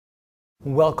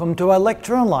Welcome to our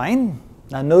lecture online.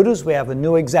 Now notice we have a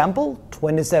new example,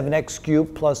 27x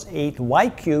cubed plus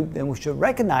 8y cubed, and we should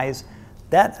recognize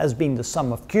that as being the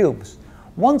sum of cubes.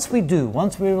 Once we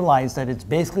realize that it's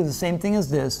basically the same thing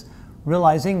as this,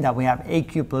 realizing that we have a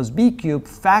cubed plus b cubed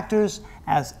factors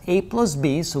as a plus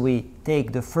b, so we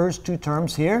take the first two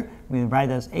terms here, we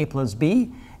write it as a plus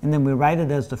b, and then we write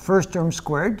it as the first term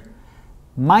squared,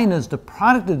 minus the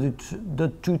product of the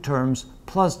two terms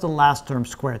plus the last term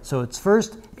squared. So it's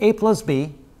first a plus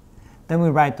b, then we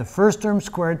write the first term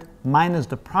squared minus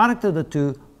the product of the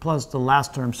two plus the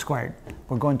last term squared.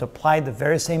 We're going to apply the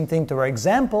very same thing to our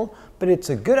example, but it's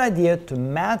a good idea to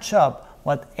match up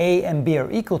what a and b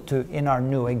are equal to in our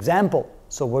new example.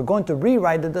 So we're going to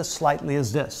rewrite it as slightly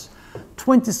as this.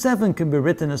 27 can be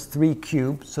written as 3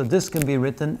 cubed, so this can be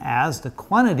written as the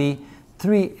quantity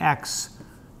 3x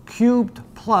cubed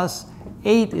plus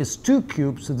 8 is 2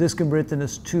 cubed, so this can be written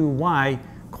as 2y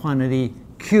quantity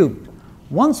cubed.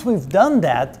 Once we've done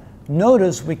that,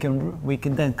 notice we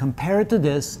can then compare it to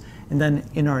this, and then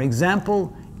in our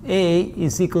example, a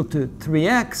is equal to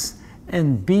 3x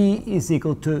and b is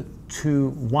equal to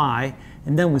 2y,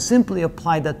 and then we simply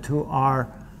apply that to our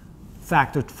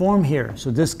factored form here. So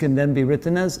this can then be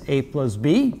written as a plus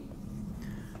b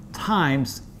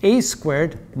times a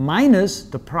squared minus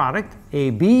the product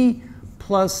ab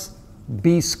plus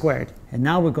b squared. And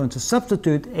now we're going to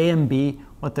substitute a and b,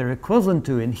 what they're equivalent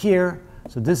to in here.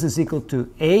 So this is equal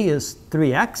to a is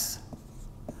 3x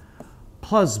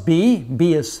plus b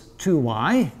is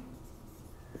 2y,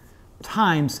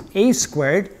 times a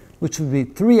squared, which would be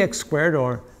 3x squared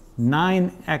or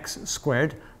 9x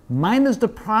squared, minus the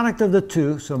product of the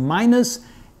two, so minus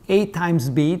a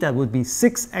times b, that would be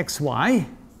 6xy,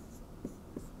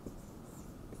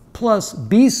 plus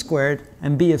b squared,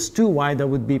 and b is 2y, that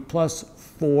would be plus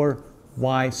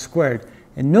 4y squared.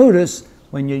 And notice,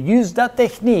 when you use that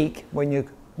technique, when you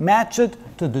match it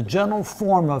to the general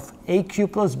form of a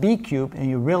cubed plus b cubed, and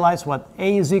you realize what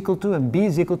a is equal to and b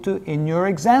is equal to in your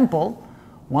example,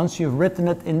 once you've written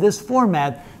it in this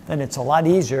format, then it's a lot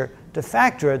easier to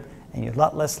factor it, and you're a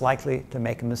lot less likely to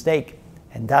make a mistake.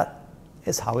 And that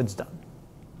is how it's done.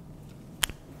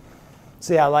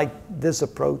 See, I like this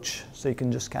approach, so you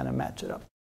can just kind of match it up.